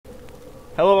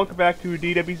Hello, welcome back to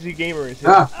DWZ Gamers. It's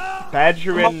Ah!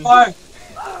 Badger I'm and... on fire!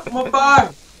 I'm on fire!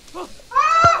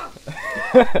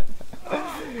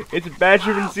 It's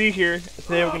Badger and Z here.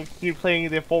 Today we're going to continue playing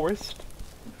the forest.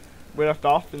 We left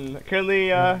off, and currently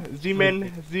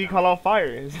Z-Man Z caught on fire.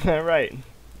 Isn't that right?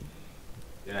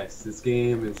 Yes, this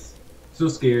game is so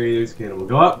scary. There's a cannibal.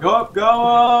 Go up, go up, go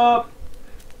up!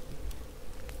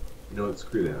 You know what?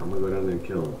 Screw that. I'm gonna go down there and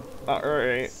kill him.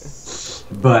 Alright.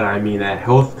 But I mean, that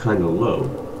health kind of low.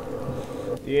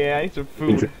 Yeah, I need some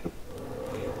food.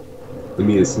 We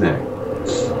need a snack.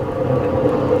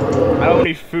 I don't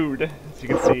need food, as you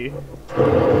can see.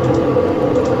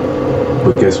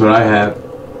 But guess what I have?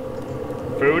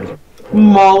 Food?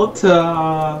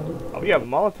 Molotov! Oh, we have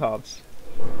Molotovs.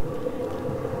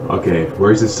 Okay,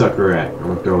 where's this sucker at? I'm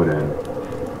gonna throw it at him.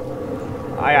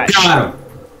 I Got him!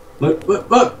 Look, look,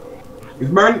 look! He's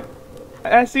burning!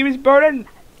 I see he's burning!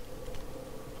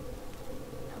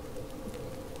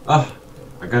 Ah,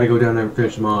 I gotta go down there and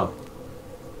finish him off.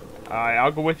 Alright,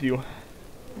 I'll go with you.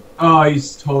 Oh,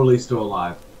 he's totally still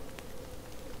alive.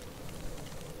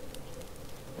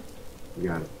 You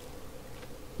got it.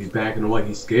 He's backing away.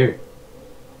 He's scared.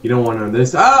 You don't want none of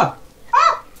this. Ah!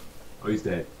 Ah! Oh, he's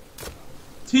dead.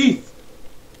 Teeth!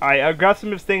 Alright, I'll grab some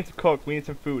of his things to cook. We need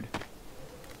some food.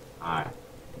 Alright.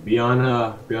 Be on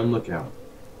lookout.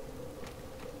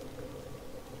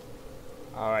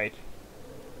 Alright.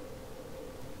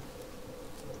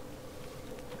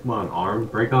 Come on, arm.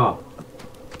 Break off.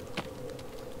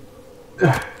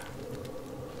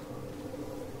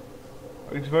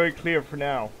 It's very clear for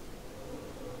now.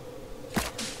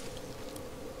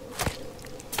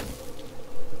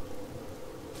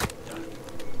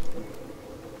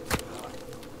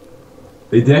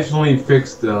 They definitely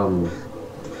fixed, how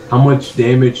much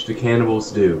damage the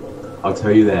cannibals do. I'll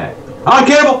tell you that. Ah,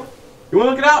 cannibal! You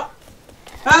wanna look it out?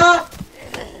 Ah!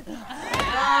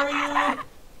 Where are you?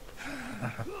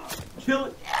 Kill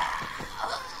it.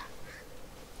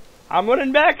 I'm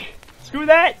running back! Screw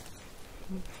that!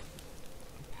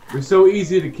 They're so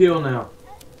easy to kill now.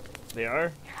 They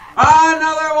are? Ah,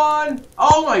 another one!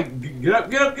 Oh my, get up,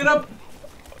 get up, get up!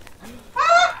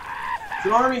 Ah! It's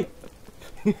an army.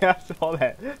 Yeah, I saw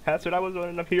that. That's what I was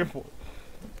running up here for.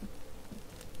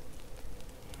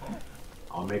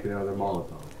 I'll make another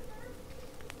Molotov.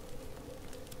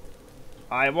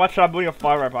 Alright, watch out, I'm building a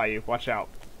fire right by you. Watch out.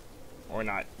 Or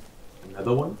not.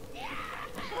 Another one?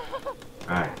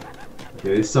 Alright.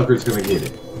 Okay, this sucker's gonna get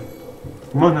it.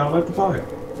 Come on now, light the fire.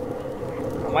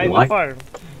 I'm lighting the fire.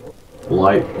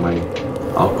 Light my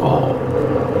alcohol.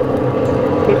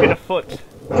 Cook in a foot.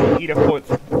 Eat a foot.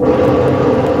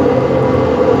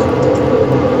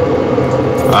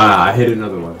 Ah, I hit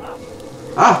another one.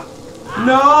 Ah!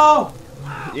 No!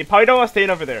 You probably don't want to stay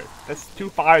over there. That's 2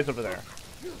 fires over there.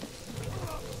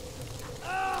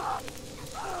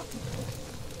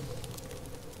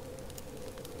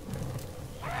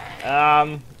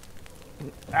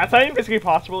 That's not even basically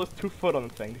possible. It's 2 foot on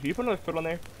the thing. Can you put another foot on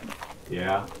there?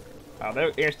 Yeah. Oh, they're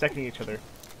intersecting each other.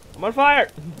 I'm on fire!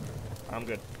 I'm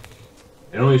good.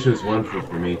 It only shows 1 foot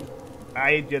for me. I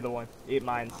ate the other one. Ate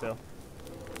mine, so.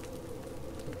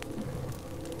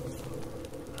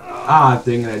 Ah,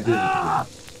 dang it, I didn't.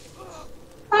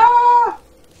 Ah!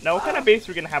 Now, what kind of base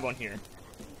are we gonna have on here?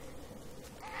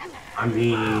 I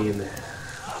mean...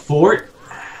 Fort?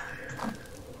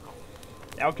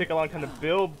 That would take a long time to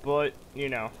build, but, you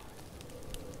know.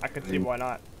 I could see why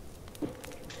not.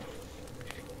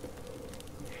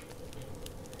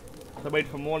 So wait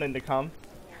for morning to come.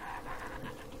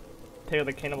 Take all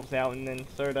the cannibals out and then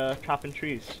start chopping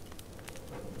trees.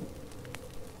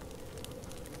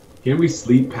 Can we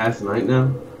sleep past night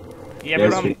now? Yeah,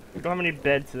 Yes, but we don't have any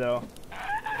beds though.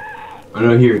 Oh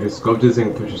no, here, just go up to this thing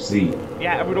and push a Z.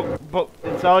 Yeah, we don't. But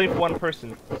it's only for 1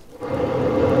 person.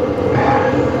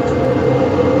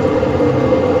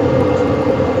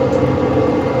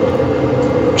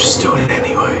 Just do it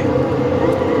anyway.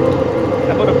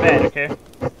 How about a bed, okay?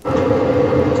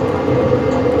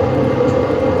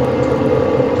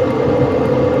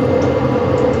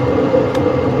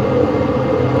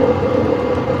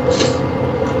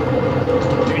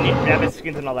 We need rabbit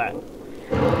skins and all that.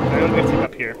 I'm gonna sleep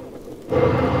up here.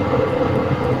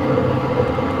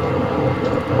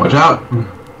 Watch out!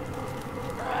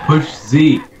 Push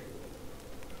Z.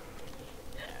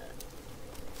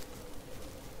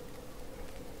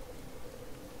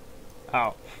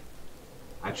 Oh.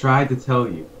 I tried to tell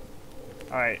you.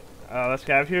 Alright, let's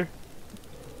get out of here.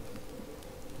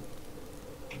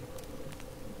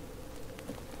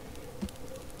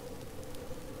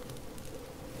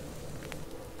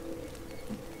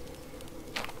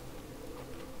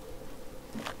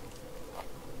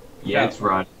 Yeah, it's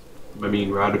rot. I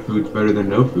mean, rotted food's better than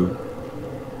no food.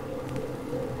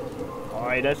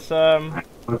 Alright, let's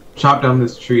Chop down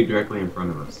this tree directly in front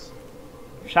of us.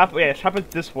 chop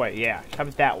it this way, yeah. Chop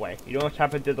it that way. You don't want to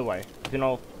chop it the other way. Then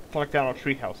I'll knock down our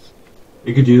treehouse.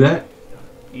 You could do that?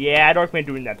 Yeah, I don't recommend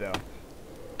doing that though.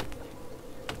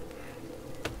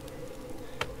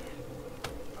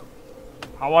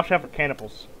 I'll watch out for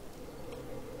cannibals.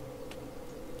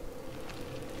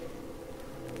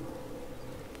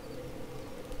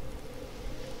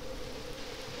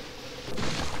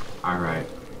 Alright.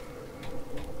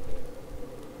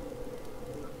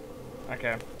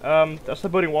 Okay. That's the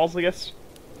building walls, I guess.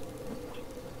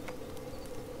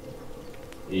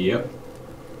 Yep.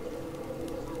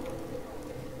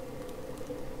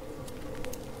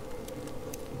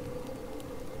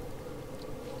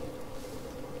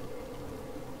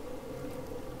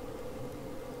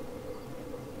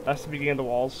 That's the beginning of the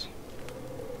walls.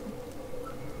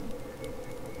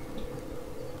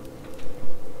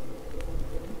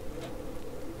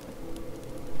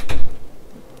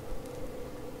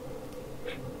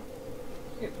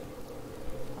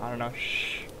 I don't know.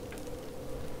 Shh.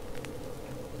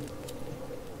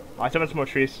 Oh, I found some more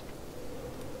trees.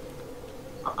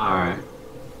 Alright.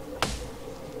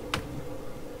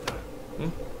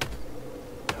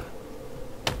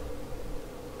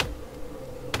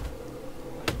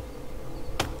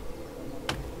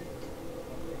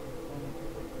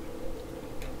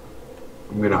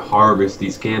 I'm gonna harvest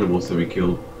these cannibals that we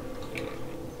killed.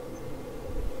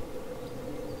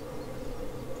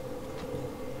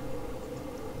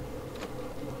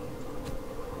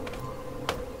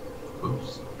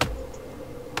 Oops.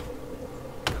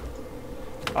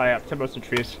 Oh yeah, timber some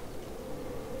trees.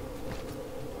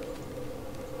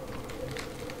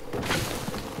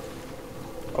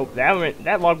 Oh,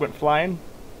 that log went flying.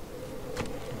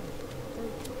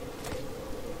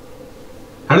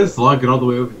 How does this log get all the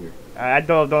way over here? I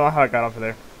don't know how it got over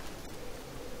there.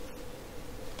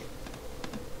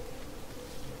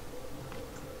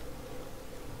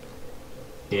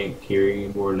 Can't carry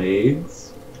any more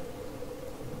legs.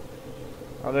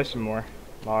 Oh, there's some more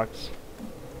logs.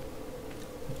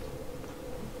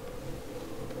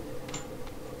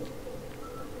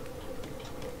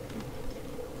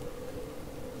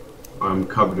 I'm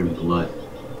covered in blood.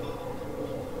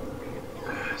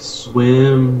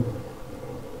 Swim.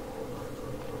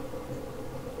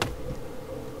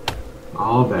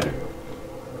 All better.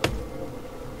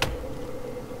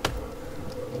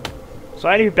 So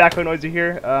any background noise you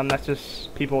hear, that's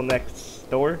just people next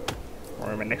door,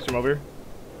 or my next room over.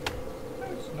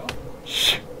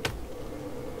 Shh.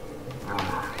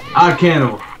 Ah,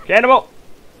 cannibal. Cannibal.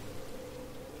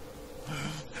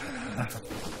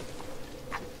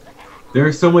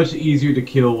 They're so much easier to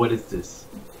kill. What is this?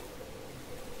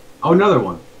 Oh, another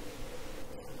one.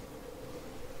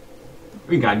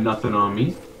 We got nothing on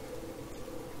me.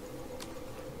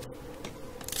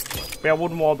 We got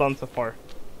one wall done so far.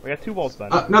 We got 2 walls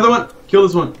done. Another one. Kill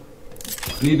this one.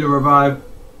 I need to revive.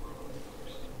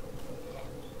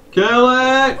 Kill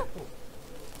it!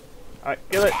 Alright,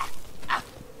 kill it.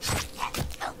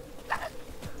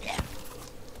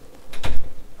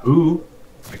 Ooh.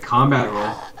 A combat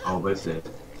roll. Oh, that's it.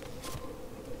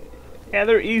 Yeah,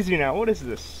 they're easy now. What is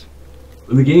this?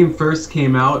 When the game first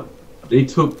came out, they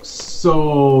took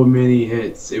so many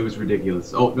hits. It was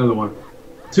ridiculous. Oh, another one.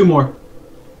 2 more.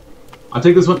 I'll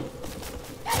take this one.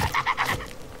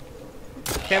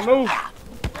 Can't move.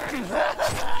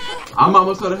 I'm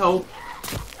almost out of health.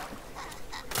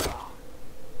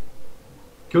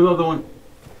 Kill the other one.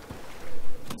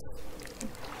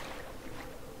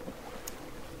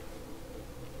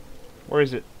 Where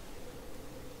is it?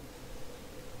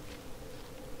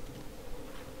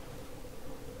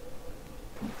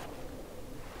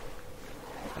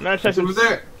 I'm not It's over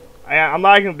there. I'm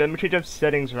lagging a bit. Let me change up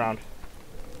settings around.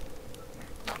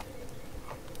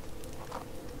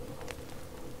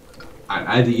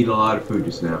 I had to eat a lot of food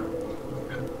just now.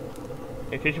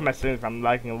 Yeah, changing my settings, I'm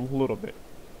lagging a little bit.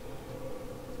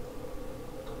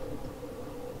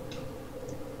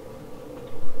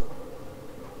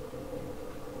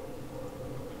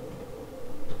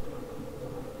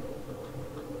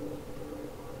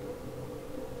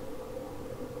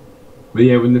 But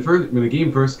yeah, when the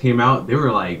game first came out, they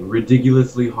were like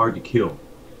ridiculously hard to kill,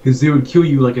 because they would kill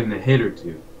you like in a hit or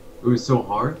 2. It was so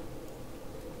hard.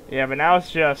 Yeah, but now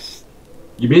it's just...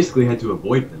 You basically had to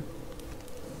avoid them.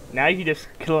 Now you just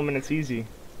kill them and it's easy.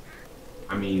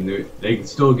 I mean, they can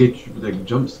still get you like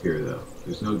jump scare though.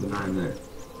 There's no denying that.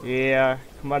 Yeah,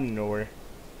 come out of nowhere.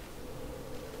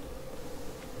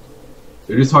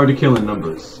 They're just hard to kill in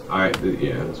numbers. Alright,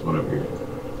 yeah, there's one over here.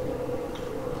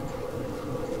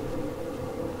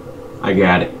 I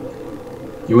got it.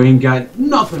 You ain't got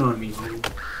nothing on me, homie.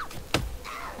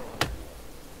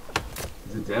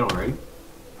 Is it dead already?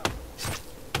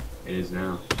 It is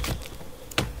now.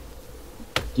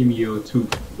 Give me your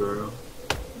tooth, girl.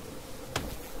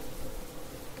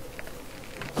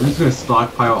 I'm just gonna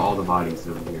stockpile all the bodies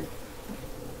over here.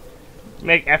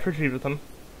 Make effigy with them.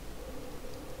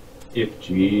 If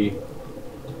G.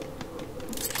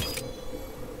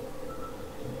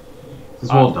 Is this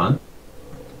all done?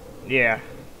 Yeah.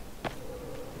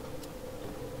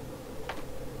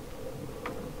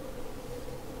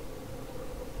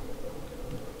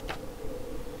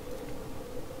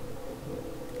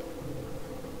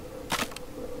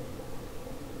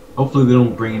 Hopefully they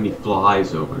don't bring any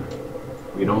flies over.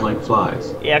 We don't like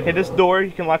flies. Yeah, okay, this door,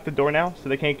 you can lock the door now, so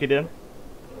they can't get in.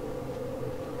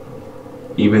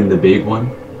 Even the big one?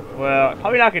 Well,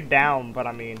 probably knock it down, but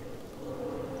I mean...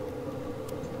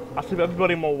 I'll sleep up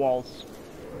building more walls.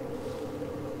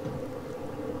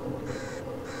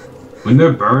 When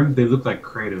they're burned, they look like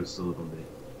Kratos a little bit.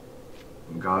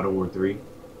 From God of War 3.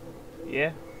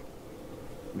 Yeah.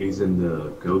 When he's in the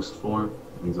ghost form,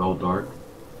 he's all dark.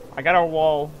 I got our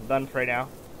wall done for right now.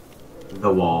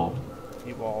 The wall.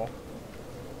 The wall.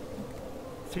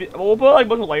 So we'll put like a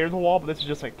bunch of layers of wall, but this is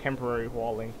just like temporary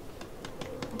walling.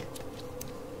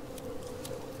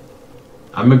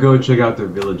 I'm gonna go check out their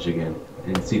village again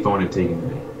and see if I want to take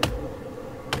anything.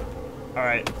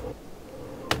 Alright.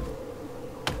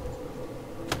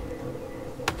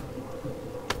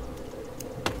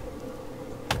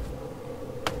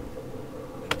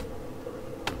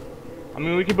 I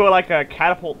mean, we could build like a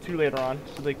catapult too later on,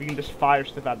 so like we can just fire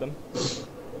stuff at them.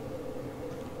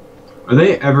 Are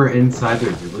they ever inside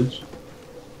their village?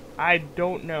 I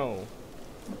don't know.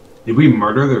 Did we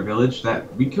murder their village?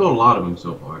 We killed a lot of them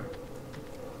so far.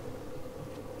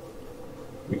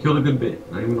 We killed a good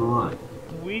bit, not even gonna lie.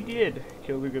 We did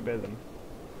kill a good bit of them.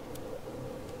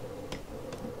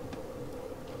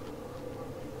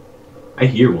 I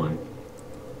hear one.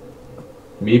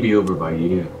 Maybe over by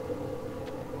you.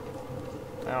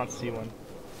 I don't see one.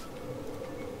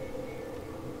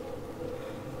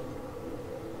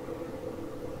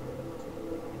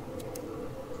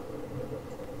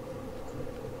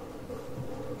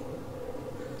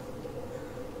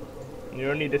 You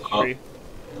don't need this tree.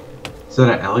 Is that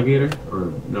an alligator?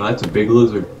 Or no, that's a big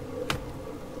lizard.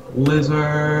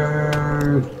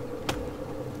 Lizard.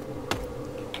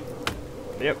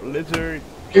 Yep, lizard.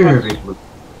 Here, big lizard.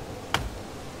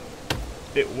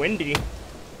 Bit windy.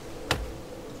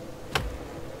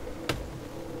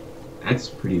 That's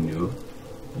pretty new.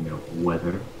 You know,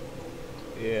 weather.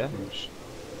 Yeah.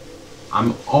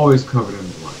 I'm always covered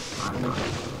in blood. I'm not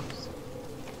surprised.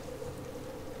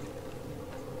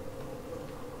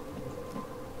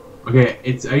 Okay,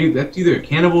 that's either a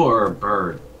cannibal or a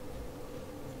bird.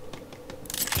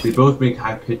 They both make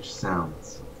high-pitched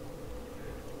sounds.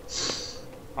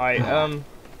 Alright,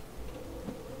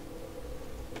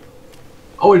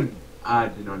 Oh, I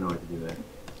did not know I could do that.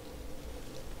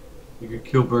 You can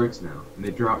kill birds now, and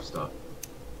they drop stuff.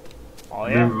 Oh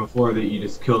yeah? Remember before that you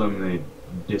just kill them and they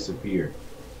disappear.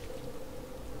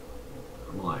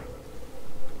 I'm like...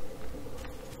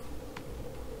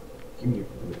 Give me your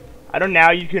food. I don't know,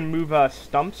 now you can move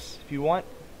stumps if you want.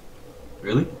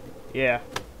 Really? Yeah.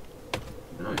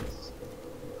 Nice.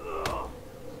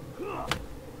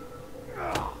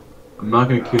 I'm not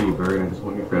gonna kill you, bird. I just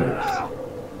want your feathers.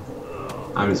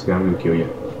 I'm gonna kill you.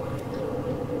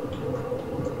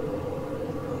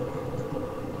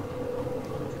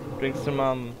 Drink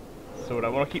some soda. I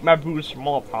want to keep my booze from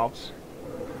Molotovs.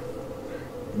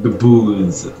 The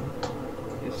booze.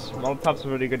 Yes, Molotovs are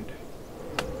really good.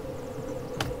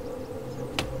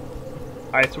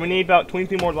 Alright, so we need about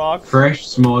 23 more logs. Fresh,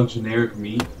 small, generic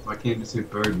meat. Why can't I just say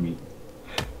bird meat?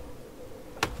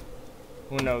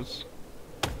 Who knows?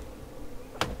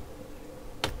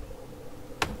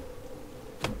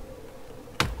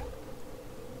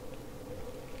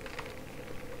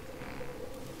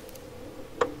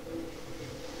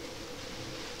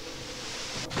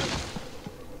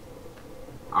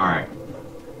 Alright.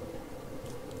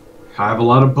 I have a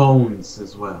lot of bones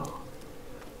as well.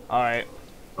 Alright.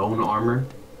 Bone armor.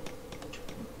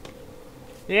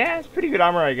 Yeah, it's pretty good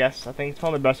armor, I guess. I think it's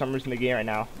one of the best armors in the game right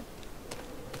now.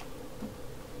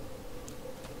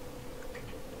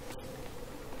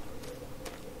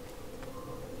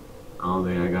 I don't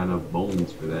think I got enough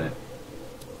bones for that.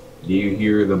 Do you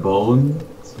hear the bones?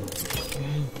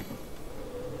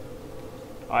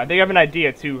 I think I have an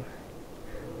idea, too.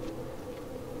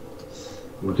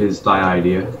 What is thy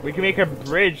idea? We can make a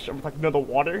bridge over like near the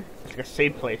water. It's like a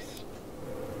safe place.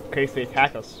 In case they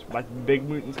attack us. Like big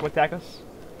mutants will attack us.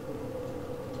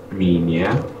 I mean,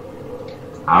 yeah.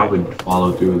 I would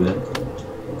follow through with it.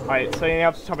 Alright, so now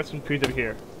let's talk about some trees over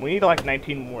here. We need like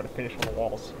 19 more to finish on the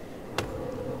walls.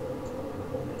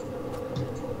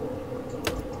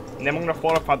 And then we're gonna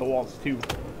fortify the walls too.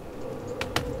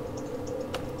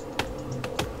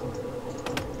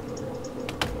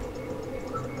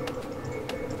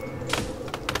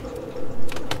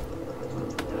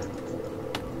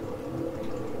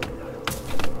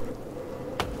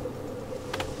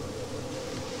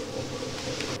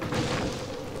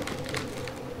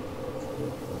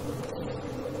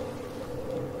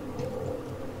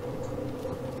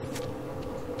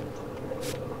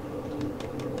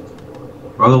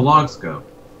 Where the logs go?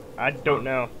 I don't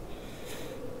know.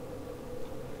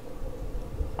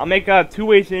 I'll make 2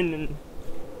 ways in,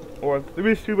 or there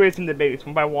is 2 ways in the base.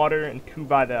 1 by water and 2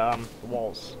 by the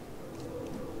walls.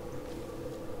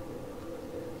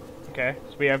 Okay,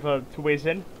 so we have 2 ways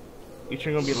in. Each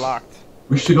are gonna be locked.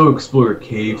 We should go explore a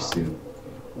cave soon.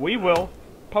 We will.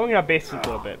 Probably gonna base it a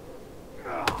little bit.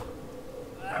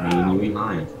 Me and you ain't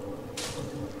lying.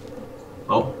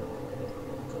 Oh.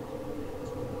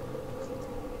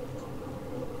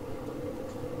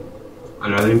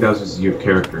 I think that was just your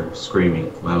character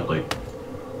screaming loudly.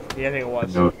 Yeah, I think it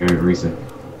was. For no apparent reason.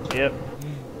 Yep.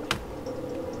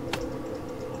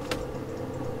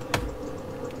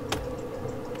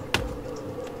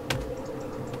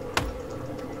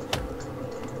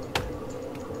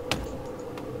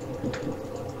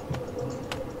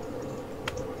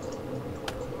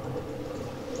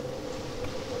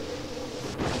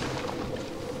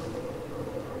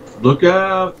 Look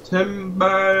out,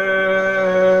 timber!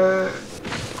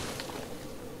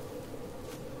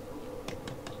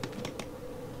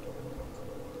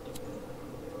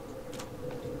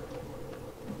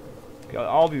 Got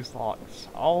all these logs.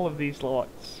 All of these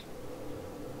logs.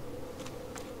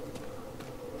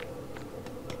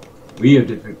 We have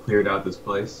definitely cleared out this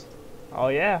place. Oh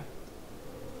yeah.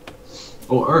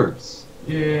 Oh, herbs.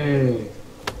 Yay!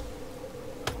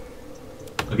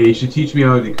 Okay, you should teach me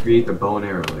how to create the bow and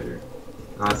arrow later.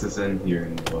 That's this in here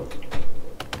in the book.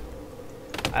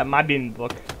 It might be in the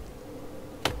book.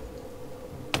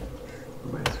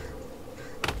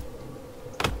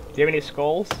 Do you have any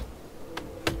skulls?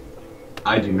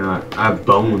 I do not. I have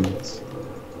bones.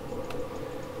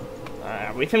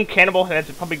 We think Cannibal has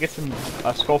to probably get some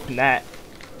skull from that.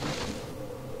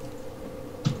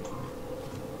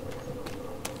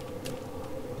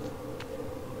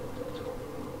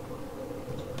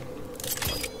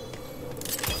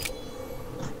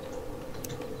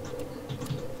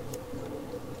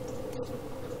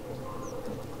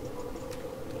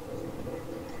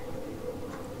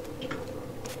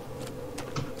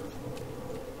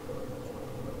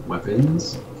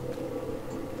 Weapons.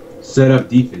 Set up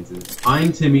defenses.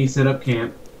 Find Timmy, set up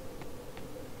camp.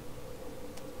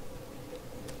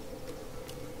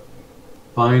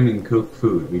 Find and cook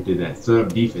food. We did that. Set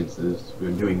up defenses.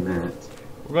 We're doing that.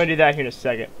 We're going to do that here in a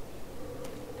second.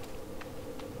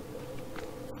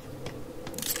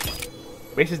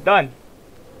 Base is done.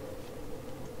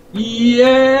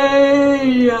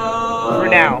 Yay! For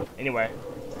now, anyway.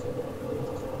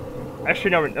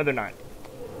 Actually, no, they're not.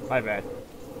 My bad.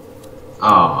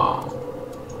 Oh.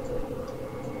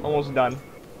 Almost done.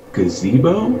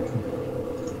 Gazebo?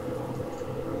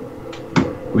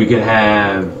 We could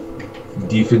have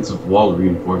defensive wall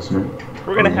reinforcement.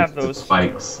 We're gonna have those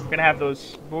spikes. We're gonna have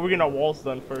those, but we're getting our walls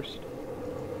done first.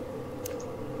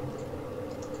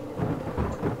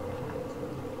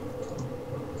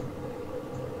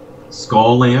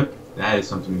 Skull lamp. That is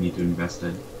something we need to invest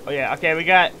in. Oh yeah, okay, we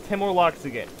got 10 more logs to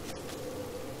get.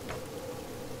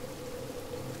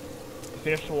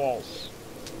 Finish the walls.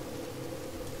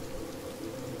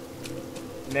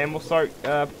 And then we'll start,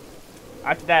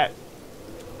 after that,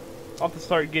 I'll have to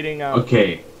start getting,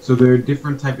 Okay, so there are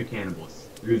different type of cannibals.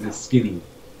 There's the skinny.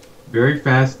 Very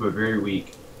fast, but very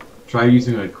weak. Try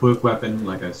using a quick weapon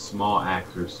like a small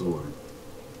axe or sword.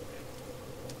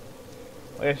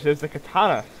 Oh yeah, so there's the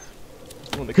katana.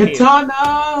 One of the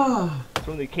Katana! It's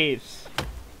one of the caves.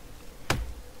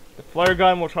 The flare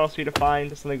gun we'll try to see to find.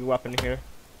 There's another good weapon here.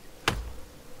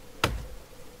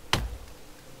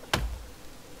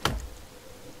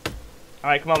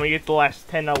 Alright, come on, we get the last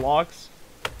 10 logs.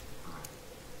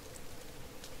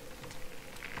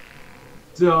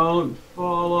 Don't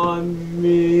fall on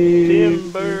me.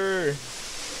 Timber!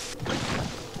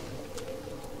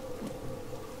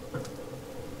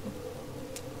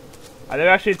 They're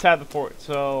actually inside the fort,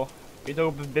 so we have to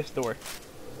open this door.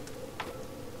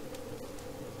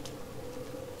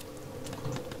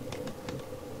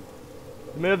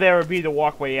 The middle there would be the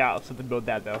walkway out, so to build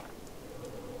that though.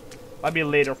 Might be a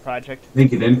later project.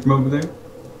 Think it in from over there?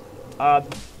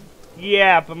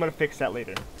 Yeah, but I'm gonna fix that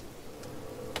later.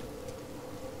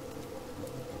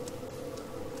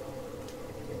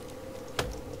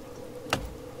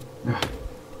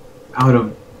 Out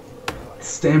of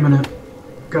stamina.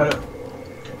 Gotta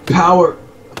power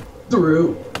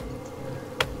through.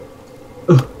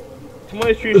 Some of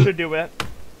these trees should do it.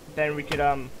 Then we could,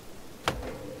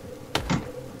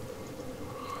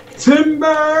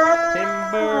 Timber!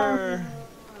 Timber!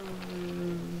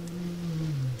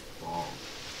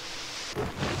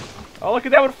 Oh, look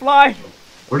at that one fly!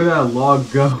 Where did that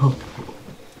log go?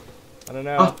 I don't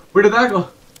know. Oh, where did that go?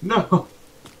 No!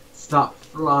 Stop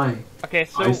flying. Okay,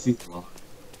 so... I see the log.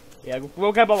 Yeah,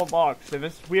 we'll get all the logs.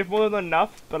 We have more than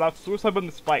enough, but we'll start building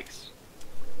the spikes.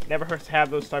 Never hurts to have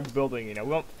those start building, you know.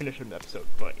 We won't finish them in the episode,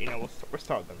 but, you know, we'll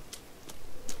start them.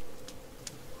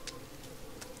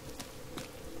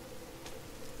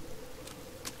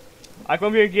 I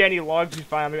can maybe get any logs we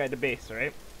find at the base,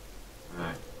 alright?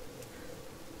 Alright.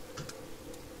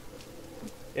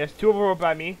 There's 2 over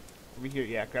by me. Over here,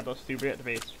 yeah, grab those 2 right at the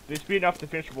base. This should be enough to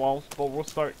finish walls, but we'll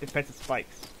start defensive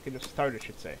spikes. Get them started, I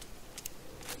should say.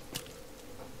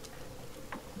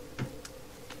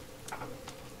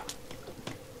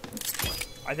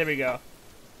 Alright, there we go.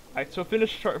 Alright, so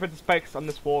finish short defensive spikes on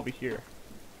this wall over here.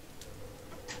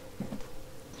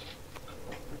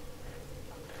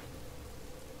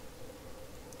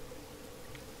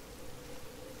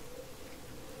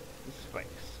 Spikes.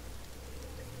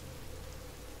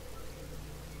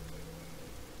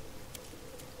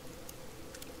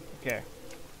 Okay.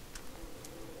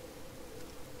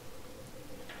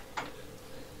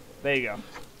 There you go.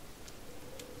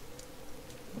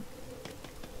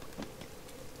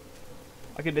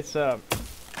 Okay, this Let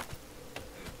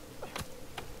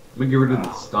me get rid of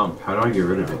the stump. How do I get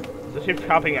rid of it? just keep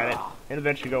chopping at it, and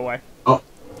eventually go away. Oh!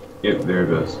 Yep, there it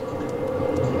goes.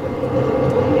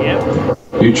 Yep.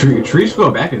 Dude, trees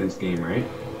grow back in this game, right?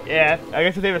 Yeah, I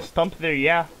guess if they have a stump there,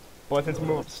 yeah. But since we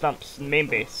move up stumps in the main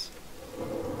base,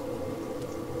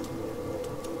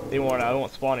 they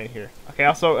won't spawn in here. Okay,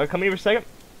 also, come here for a second.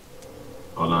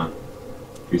 Hold on.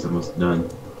 Tree's almost done.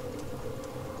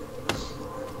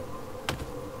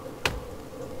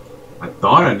 I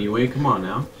thought anyway, come on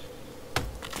now.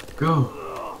 Go.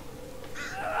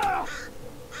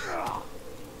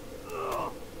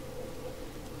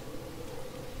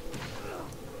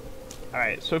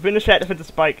 Alright, so finish that defensive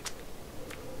spike.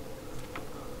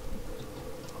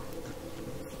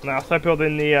 Now start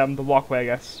building the walkway, I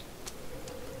guess.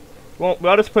 Well,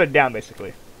 I'll just put it down,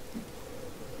 basically.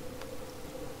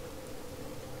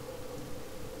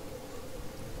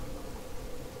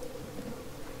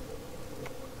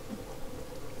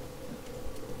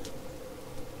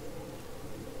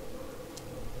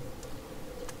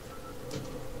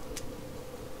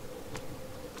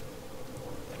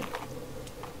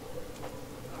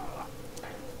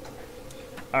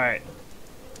 Alright.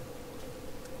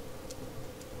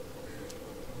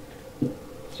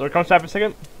 So come stop for a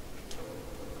second.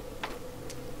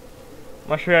 I'm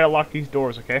gonna show you how to lock these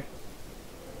doors, okay?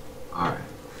 Alright.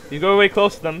 You go way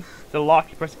close to them, to lock,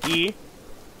 you press E.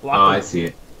 Lock Oh, them. I see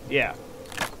it. Yeah.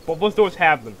 Both doors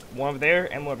have them. One over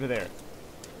there and one over there.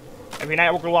 Every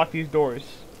night we're gonna lock these doors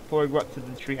before we go up to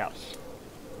the treehouse.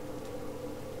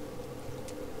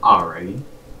 Alrighty.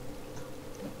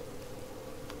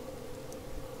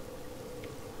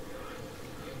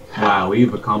 Wow,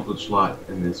 we've accomplished a lot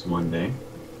in this one day.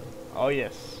 Oh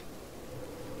yes.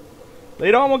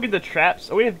 Later on we'll get the traps.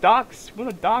 Oh, we have docks. We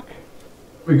want a dock?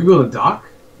 We can build a dock?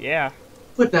 Yeah.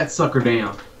 Put that sucker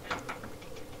down.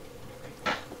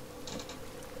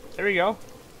 There we go.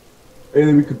 And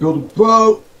then we could build a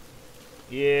boat.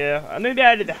 Yeah. I don't think they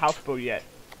added the houseboat yet.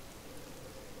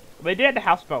 They did add the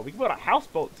houseboat. We can build a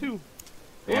houseboat too.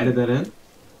 They added that in?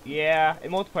 Yeah, it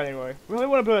multiplied anyway. We really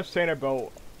want to build a standard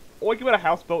boat. Or we can build a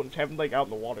houseboat and have them like out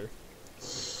in the water.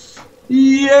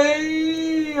 Yeah.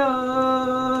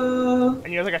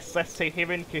 And you're like a safe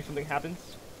haven in case something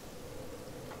happens.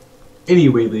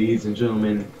 Anyway, ladies and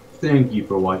gentlemen, thank you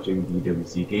for watching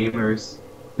DWC Gamers.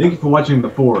 Thank you for watching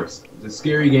The Forest. It's a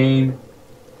scary game.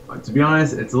 To be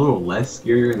honest, it's a little less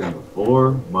scarier than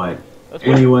before, but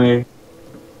anyway.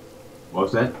 What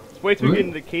was that? Let's wait till we get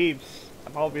into the caves.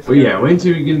 I'm obviously. But yeah, wait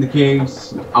until we get in the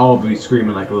caves. I'll be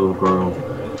screaming like a little girl.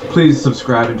 Please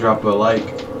subscribe and drop a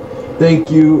like.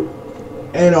 Thank you,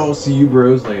 and I'll see you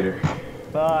bros later.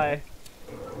 Bye.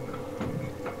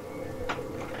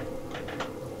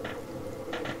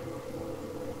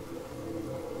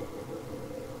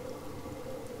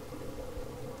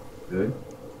 Good.